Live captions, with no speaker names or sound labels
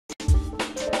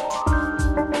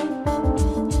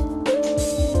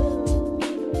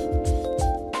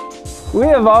We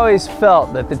have always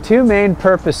felt that the two main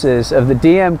purposes of the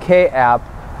DMK app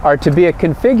are to be a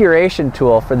configuration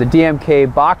tool for the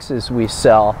DMK boxes we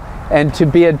sell and to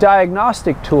be a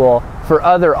diagnostic tool for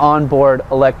other onboard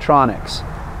electronics.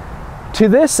 To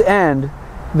this end,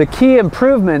 the key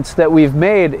improvements that we've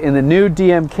made in the new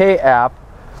DMK app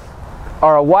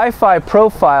are a Wi-Fi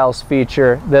Profiles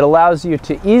feature that allows you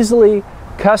to easily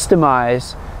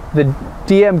customize the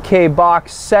DMK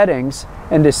box settings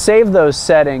and to save those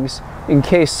settings in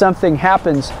case something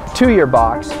happens to your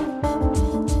box.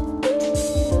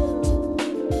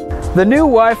 The new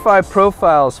Wi-Fi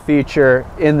Profiles feature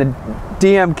in the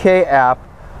DMK app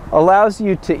allows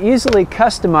you to easily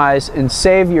customize and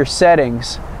save your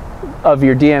settings of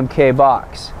your DMK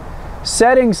box.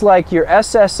 Settings like your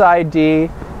SSID,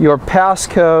 your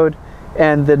passcode,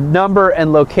 and the number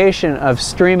and location of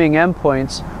streaming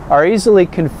endpoints are easily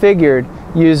configured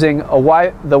using the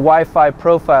Wi-Fi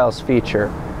Profiles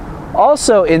feature.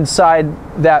 Also inside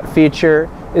that feature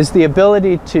is the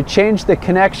ability to change the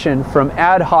connection from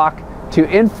ad hoc to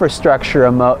infrastructure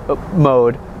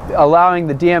mode, allowing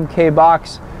the DMK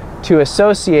box to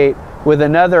associate with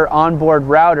another onboard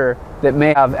router that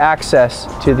may have access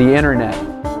to the internet.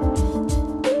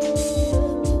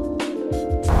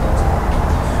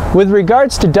 With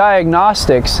regards to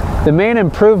diagnostics, the main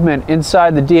improvement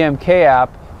inside the DMK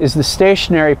app is the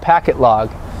stationary packet log.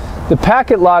 The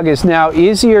packet log is now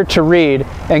easier to read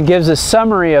and gives a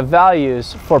summary of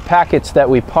values for packets that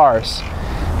we parse.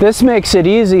 This makes it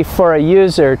easy for a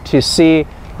user to see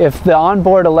if the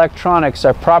onboard electronics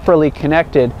are properly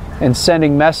connected and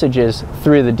sending messages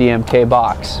through the DMK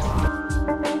box.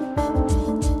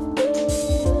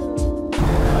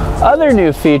 Other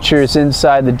new features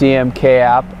inside the DMK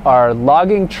app are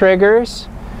logging triggers,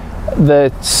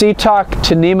 the CTOC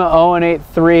to NEMA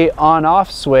 0183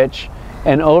 on-off switch,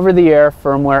 and over-the-air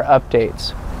firmware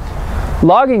updates.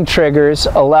 Logging triggers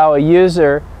allow a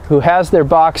user who has their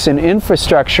box in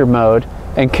infrastructure mode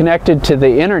and connected to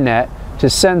the internet to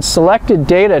send selected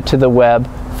data to the web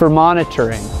for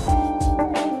monitoring.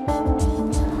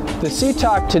 The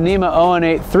CTOC to NEMA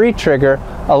 0183 trigger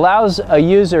allows a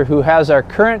user who has our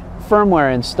current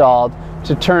firmware installed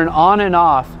to turn on and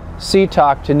off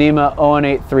CTOC to NEMA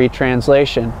 0183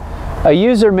 translation. A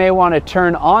user may want to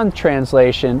turn on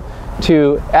translation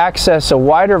to access a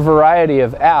wider variety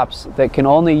of apps that can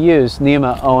only use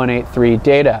NEMA 0183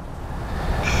 data.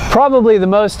 Probably the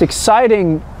most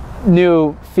exciting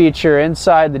new feature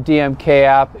inside the DMK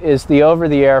app is the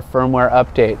over-the-air firmware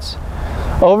updates.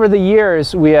 Over the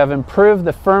years, we have improved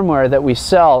the firmware that we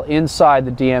sell inside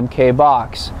the DMK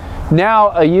box.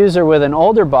 Now, a user with an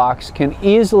older box can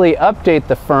easily update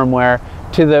the firmware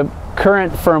to the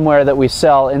current firmware that we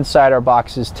sell inside our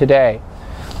boxes today.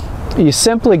 You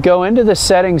simply go into the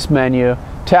settings menu,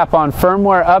 tap on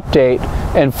Firmware Update,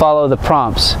 and follow the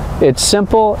prompts. It's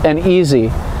simple and easy.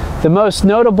 The most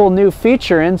notable new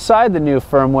feature inside the new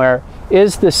firmware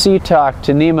is the CTOC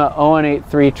to NEMA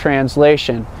 0183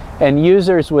 translation, and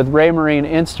users with Raymarine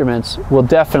instruments will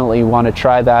definitely want to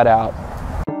try that out.